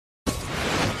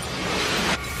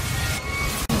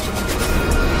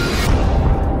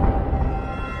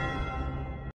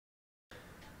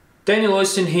Daniel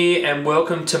Oyston here and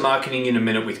welcome to Marketing in a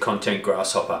Minute with Content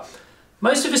Grasshopper.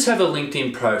 Most of us have a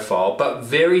LinkedIn profile, but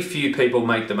very few people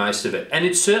make the most of it. And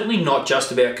it's certainly not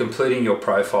just about completing your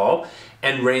profile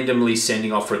and randomly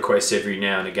sending off requests every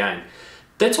now and again.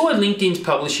 That's why LinkedIn's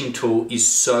publishing tool is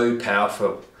so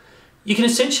powerful. You can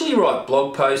essentially write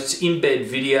blog posts, embed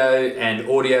video and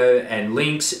audio and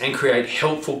links, and create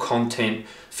helpful content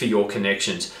for your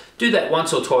connections. Do that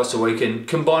once or twice a week and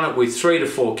combine it with 3 to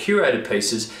 4 curated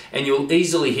pieces, and you'll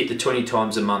easily hit the 20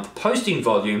 times a month posting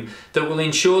volume that will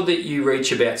ensure that you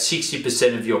reach about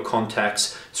 60% of your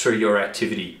contacts through your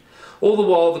activity. All the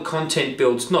while, the content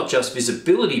builds not just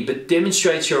visibility, but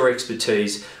demonstrates your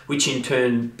expertise, which in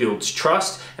turn builds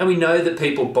trust, and we know that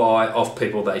people buy off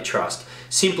people they trust.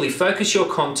 Simply focus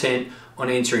your content on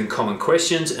answering common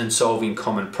questions and solving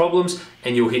common problems,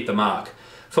 and you'll hit the mark.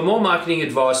 For more marketing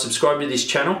advice, subscribe to this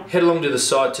channel, head along to the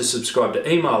site to subscribe to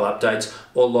email updates,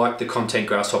 or like the Content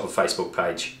Grasshopper Facebook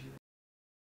page.